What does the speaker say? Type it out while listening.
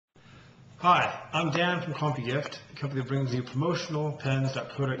Hi, I'm Dan from CompuGift, the company that brings you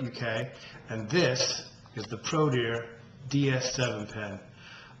promotionalpens.co.uk, and this is the Prodir DS7 pen.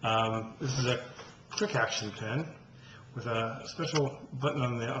 This is a quick action pen with a special button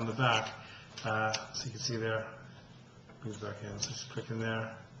on the back, so you can see there. Moves back in, so just click in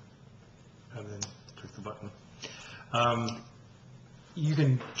there, and then click the button. You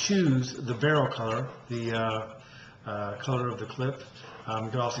can choose the barrel color, the color of the clip.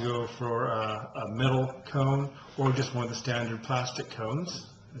 You can also go for a metal cone or just one of the standard plastic cones,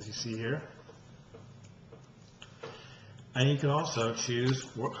 as you see here. And you can also choose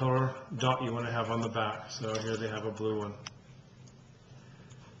what color dot you want to have on the back. So here they have a blue one.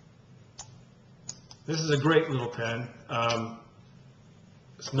 This is a great little pen.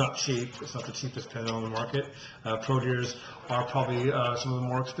 It's not cheap. It's not the cheapest pen on the market. Prodirs are probably some of the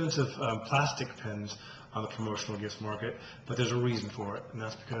more expensive plastic pens on the promotional gifts market, but there's a reason for it, and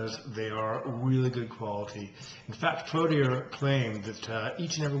that's because they are really good quality. In fact, Prodir claimed that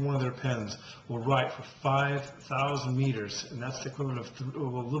each and every one of their pens will write for 5,000 meters, and that's the equivalent of a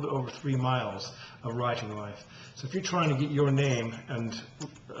little bit over 3 miles of writing life. So if you're trying to get your name and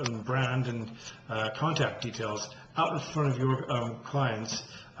brand and contact details out in front of your clients,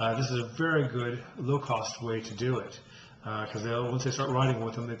 this is a very good low-cost way to do it. Because once they start writing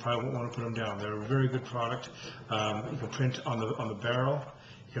with them, they probably won't want to put them down. They're a very good product. You can print on the barrel.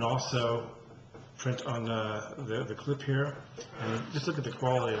 You can also print on the clip here, and just look at the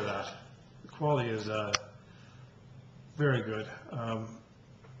quality of that. The quality is very good. I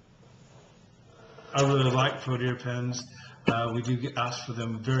really like Prodir pens. We do get asked for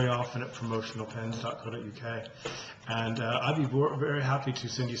them very often at promotionalpens.co.uk, and I'd be very happy to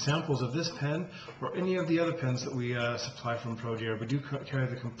send you samples of this pen or any of the other pens that we supply from Prodir. We do carry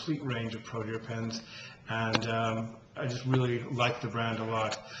the complete range of Prodir pens, and I just really like the brand a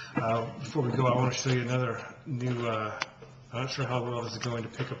lot. Before we go, I want to show you another new, I'm not sure how well this is going to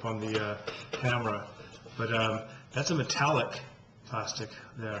pick up on the camera, but that's a metallic plastic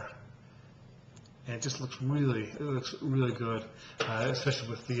there. And it just looks really good, especially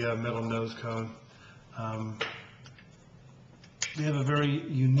with the metal nose cone. They have a very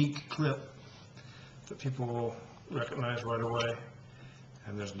unique clip that people will recognize right away.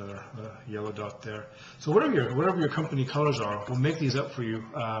 And there's another yellow dot there. So whatever your company colors are, we'll make these up for you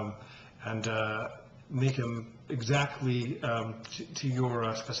and make them exactly to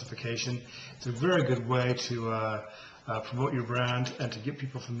your specification. It's a very good way to promote your brand and to get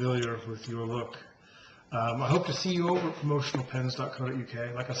people familiar with your look. I hope to see you over at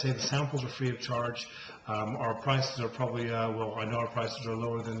promotionalpens.co.uk. Like I say, the samples are free of charge. Our prices are probably, well, I know our prices are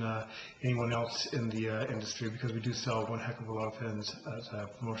lower than anyone else in the industry, because we do sell one heck of a lot of pens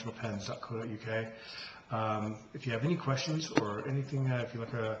at promotionalpens.co.uk. If you have any questions or anything, if you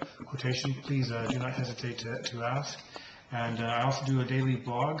like a quotation, please do not hesitate to ask. And I also do a daily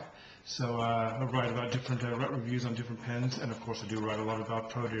blog, so I write about different reviews on different pens, and of course I do write a lot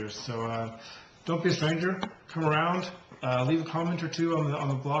about Prodirs. So don't be a stranger. Come around. Leave a comment or two on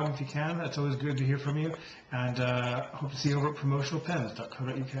the blog if you can. That's always good to hear from you. And hope to see you over at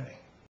promotionalpens.co.uk.